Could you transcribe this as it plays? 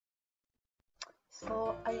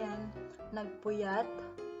So, ayan, nagpuyat,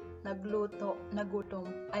 nagluto, nagutom.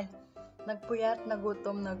 Ay, nagpuyat,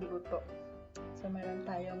 nagutom, nagluto. So, meron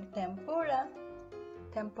tayong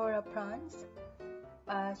tempura prawns,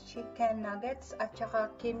 chicken nuggets, at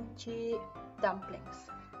saka kimchi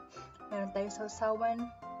dumplings. Meron tayong sausawan,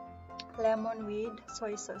 lemon with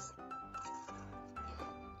soy sauce.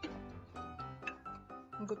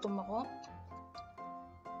 Gutom ako.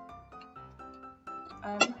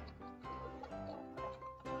 And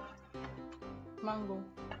mango.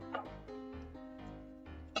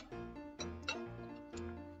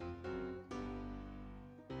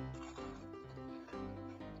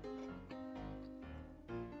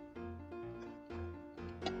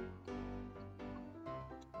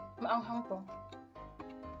 Maanghang to.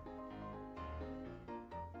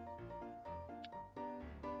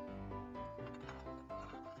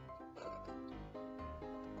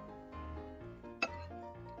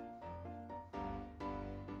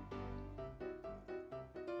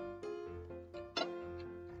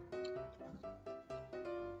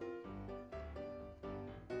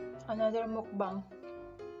 Another mukbang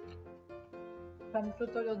from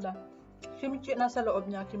Tutor Joda. Kimchi nasa loob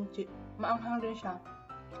niya, kimchi. Maanghang rin siya.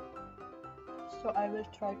 So, I will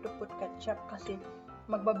try to put ketchup kasi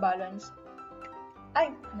magbabalance.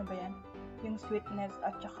 Ay! Ano ba yan? Yung sweetness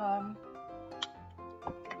at saka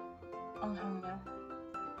anghang niya.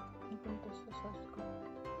 Ito sa sauce ko.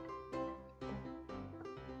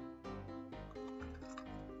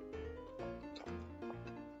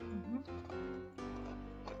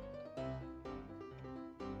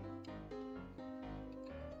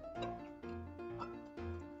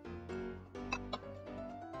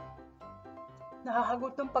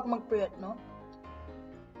 Nakakagutom pag magpuyat, no?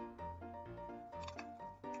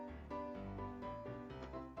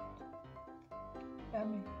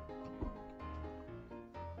 Yummy.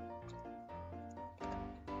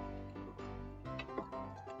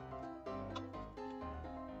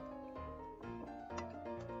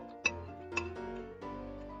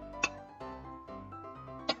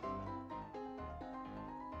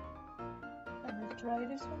 I will try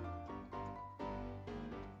this one.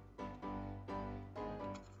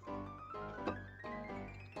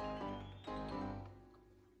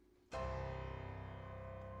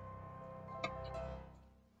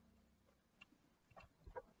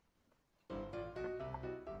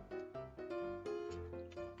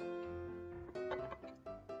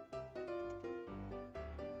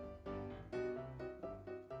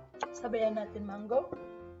 Sabayan natin mango.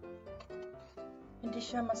 Hindi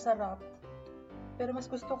siya masarap. Pero mas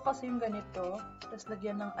gusto ko kasi yung ganito. Tapos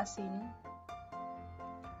lagyan ng asin.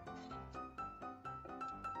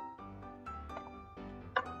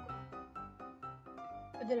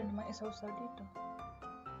 Pwede rin naman isawsaw dito.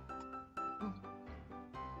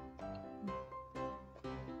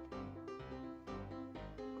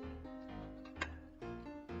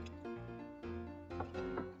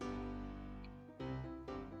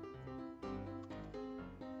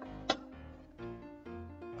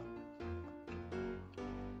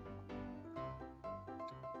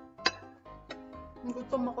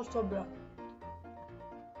 Gutom ako sobra.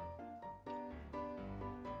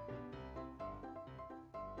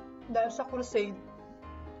 Dahil sa crusade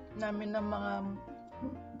namin ng mga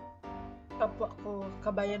kapwa ko,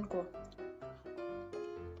 kabayan ko.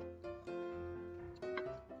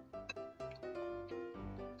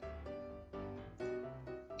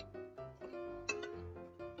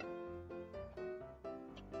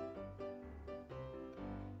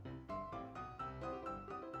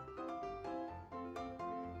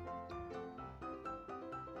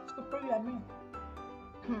 Super yummy.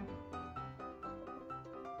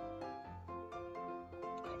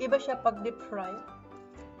 Iba siya pag deep fry.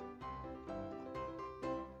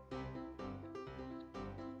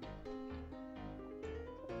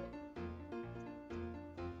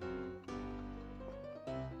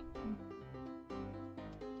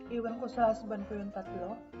 Iwan ko sa husband ko yung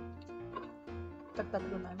tatlo.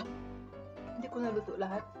 Tatlo namin. Hindi ko naluto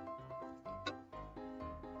lahat.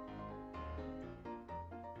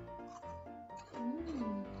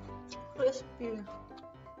 Crispy.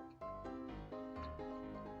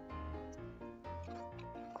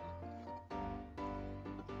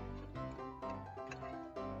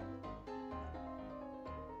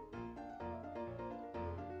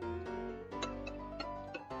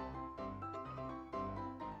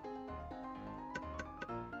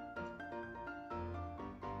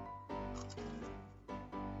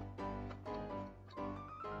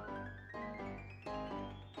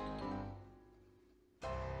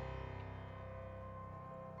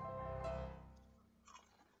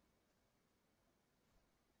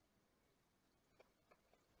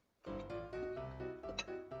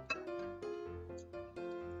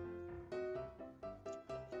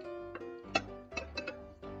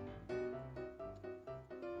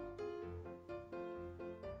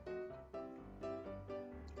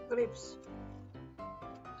 ribs.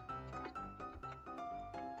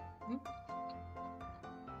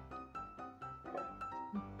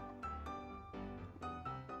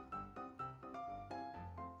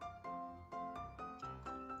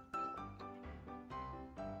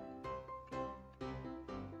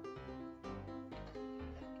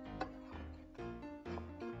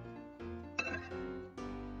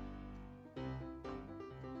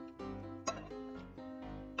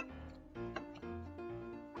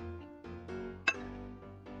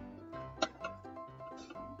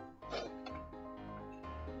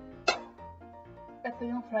 Ito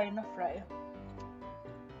yung fry na fry.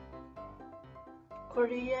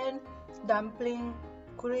 Korean dumpling,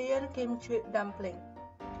 Korean kimchi dumpling.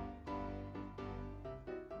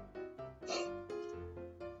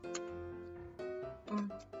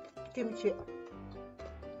 Kimchi.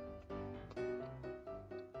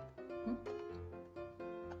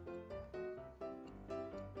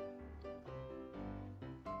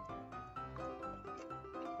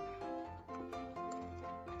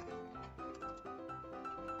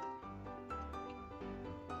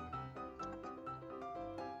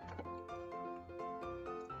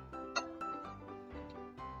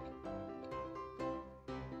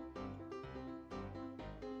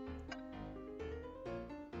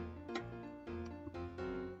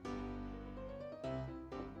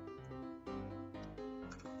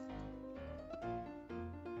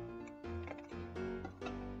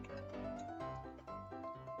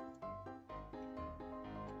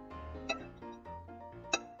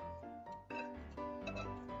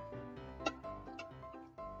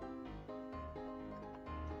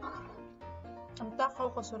 Ang takaw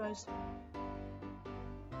ko sa rice.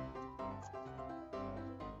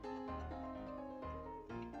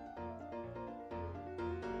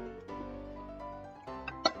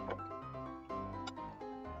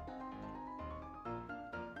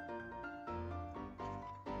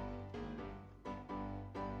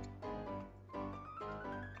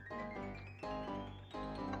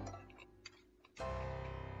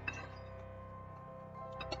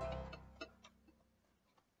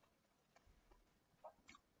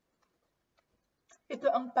 Ito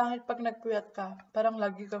ang pangit pag nagpuyat ka. Parang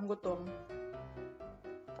lagi kang gutom.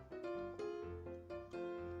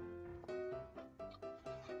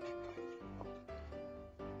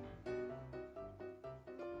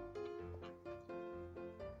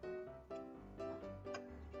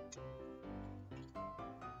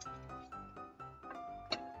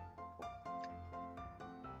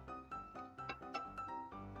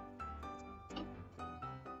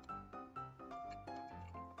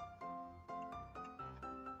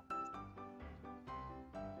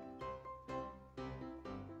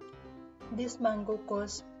 This mango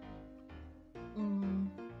costs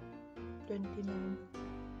 29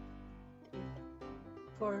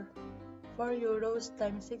 for 4 euros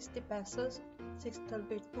times 60 pesos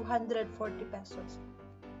 240 pesos.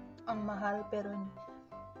 Ang mahal pero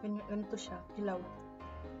ganito siya, hilaw.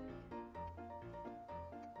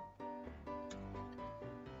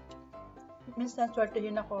 Minsan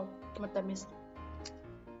swertehin ako, matamis.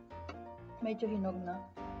 Medyo hinog na.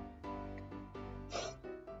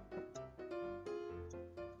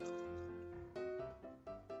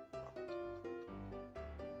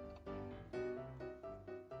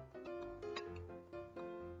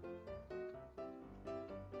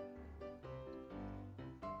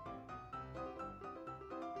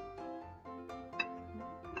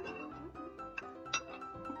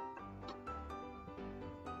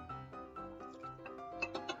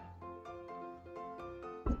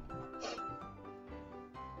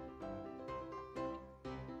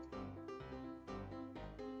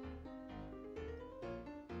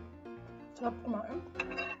 Sarap kumain.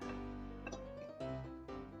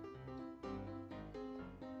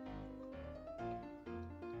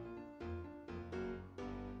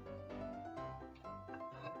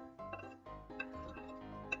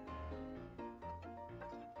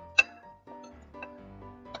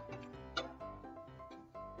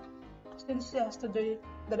 Since yesterday,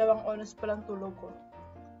 2 oras pa lang tulog ko.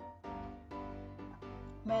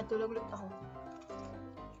 May tulog ulit ako.